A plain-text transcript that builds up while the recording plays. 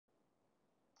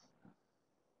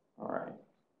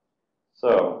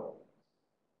So,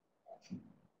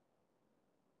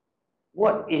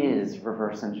 what is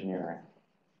reverse engineering?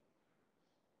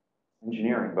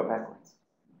 Engineering, but backwards.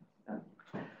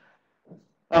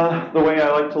 The way I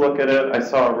like to look at it, I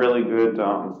saw a really good,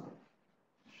 I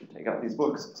should take out these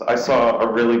books. So I saw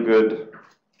a really good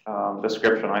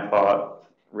description, I thought,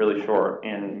 really short,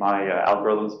 in my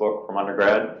algorithms book from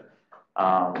undergrad,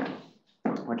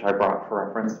 which I brought for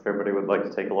reference if everybody would like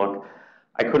to take a look.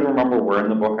 I couldn't remember where in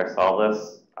the book I saw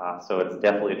this, so it's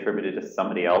definitely attributed to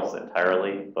somebody else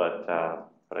entirely, but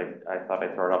I thought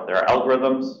I'd throw it up there.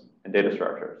 Algorithms and data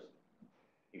structures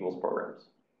equals programs.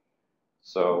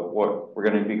 So what we're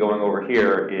going to be going over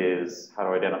here is how to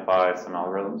identify some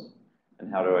algorithms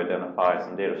and how to identify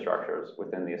some data structures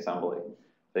within the assembly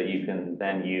that you can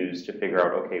then use to figure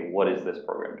out, okay, what is this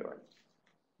program doing?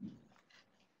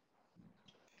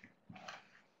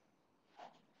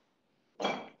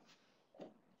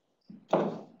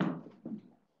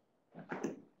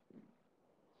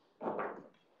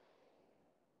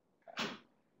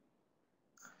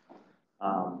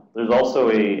 There's also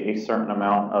a certain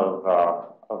amount of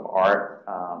art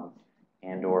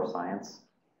and or science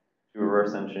to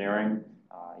reverse engineering.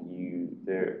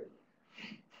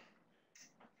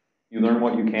 You learn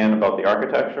what you can about the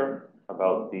architecture,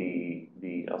 about the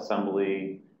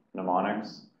assembly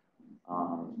mnemonics,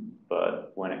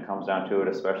 but when it comes down to it,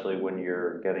 especially when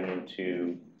you're getting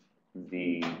into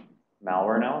the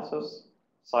malware analysis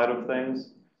side of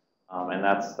things, and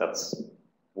that's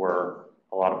where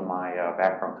a lot of my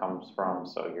background comes from,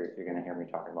 so you're going to hear me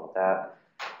talking about that.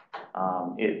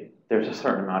 There's a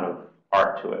certain amount of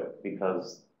art to it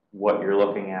because what you're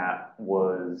looking at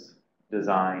was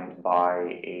designed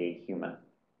by a human,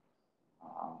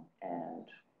 and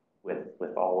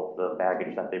with all of the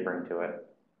baggage that they bring to it.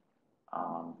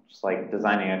 Just like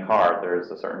designing a car, there's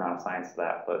a certain amount of science to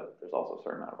that, but there's also a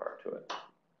certain amount of art to it.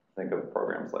 Think of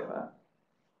programs like that.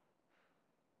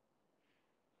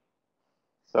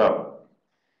 So,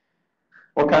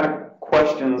 what kind of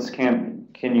questions can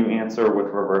you answer with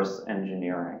reverse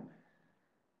engineering?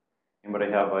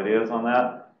 Anybody have ideas on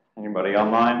that? Anybody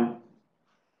online?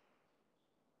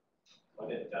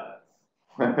 What it does.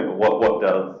 What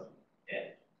does?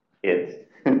 It. It.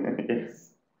 Yes.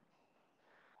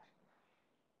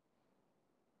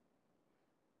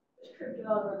 Which crypto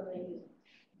algorithm are they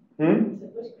using? So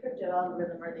which crypto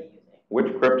algorithm are they using? Which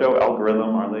crypto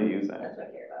algorithm are they using? That's what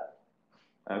I care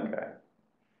about. Okay.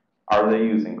 Are they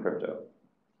using crypto?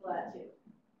 Well, that too.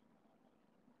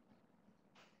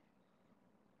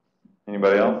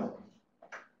 Anybody else?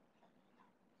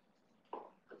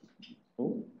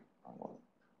 Ooh.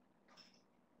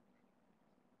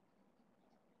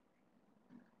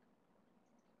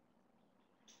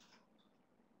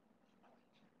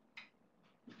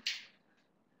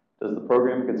 Does the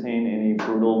program contain any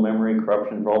brutal memory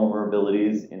corruption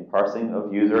vulnerabilities in parsing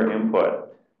of user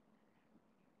input?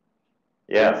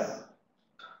 Yes.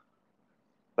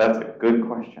 That's a good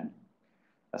question,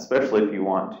 especially if you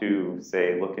want to,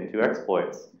 say, look into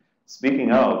exploits.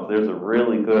 Speaking of, there's a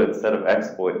really good set of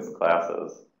exploits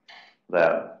classes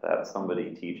that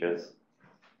somebody teaches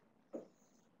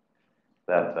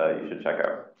that you should check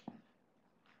out.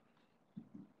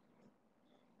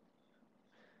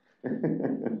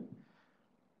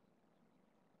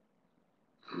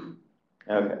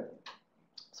 Okay,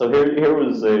 so here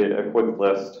was a quick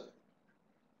list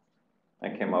I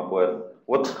came up with.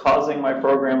 What's causing my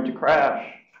program to crash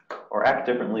or act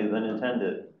differently than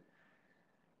intended?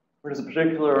 Where does a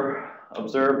particular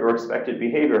observed or expected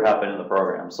behavior happen in the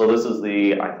program? So this is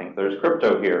I think there's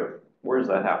crypto here. Where does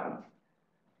that happen?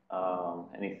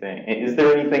 Is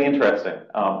there anything interesting?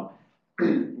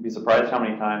 You'd be surprised how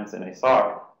many times in a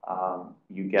SOC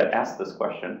you get asked this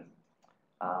question.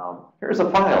 Here's a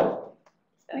file.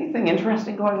 Is anything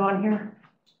interesting going on here?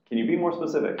 Can you be more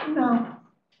specific? No.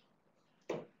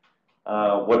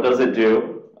 What does it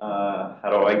do? How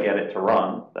do I get it to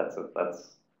run? That's a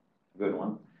good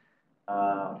one.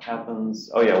 What happens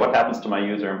to my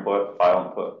user input, file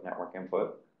input, network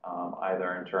input,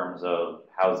 either in terms of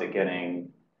how's it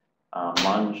getting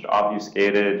munged,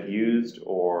 obfuscated, used,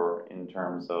 or in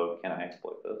terms of can I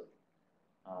exploit this?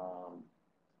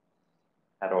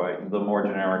 The more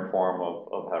generic form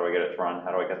of how do I get it to run?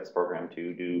 How do I get this program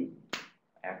to do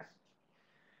X?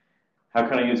 How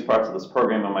can I use parts of this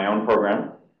program in my own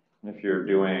program? If you're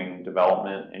doing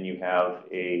development and you have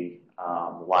a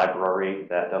library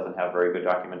that doesn't have very good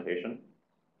documentation,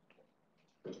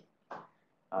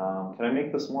 can I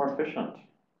make this more efficient?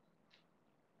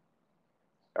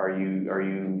 Are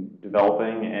you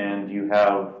developing and you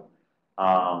have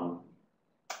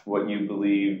what you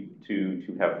believe to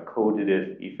have coded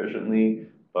it efficiently,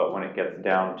 but when it gets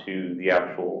down to the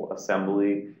actual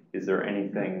assembly, is there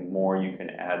anything more you can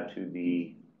add to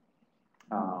the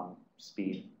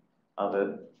speed of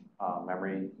it,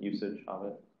 memory usage of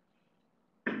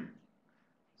it?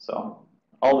 So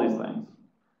all these things,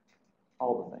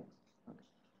 all the things.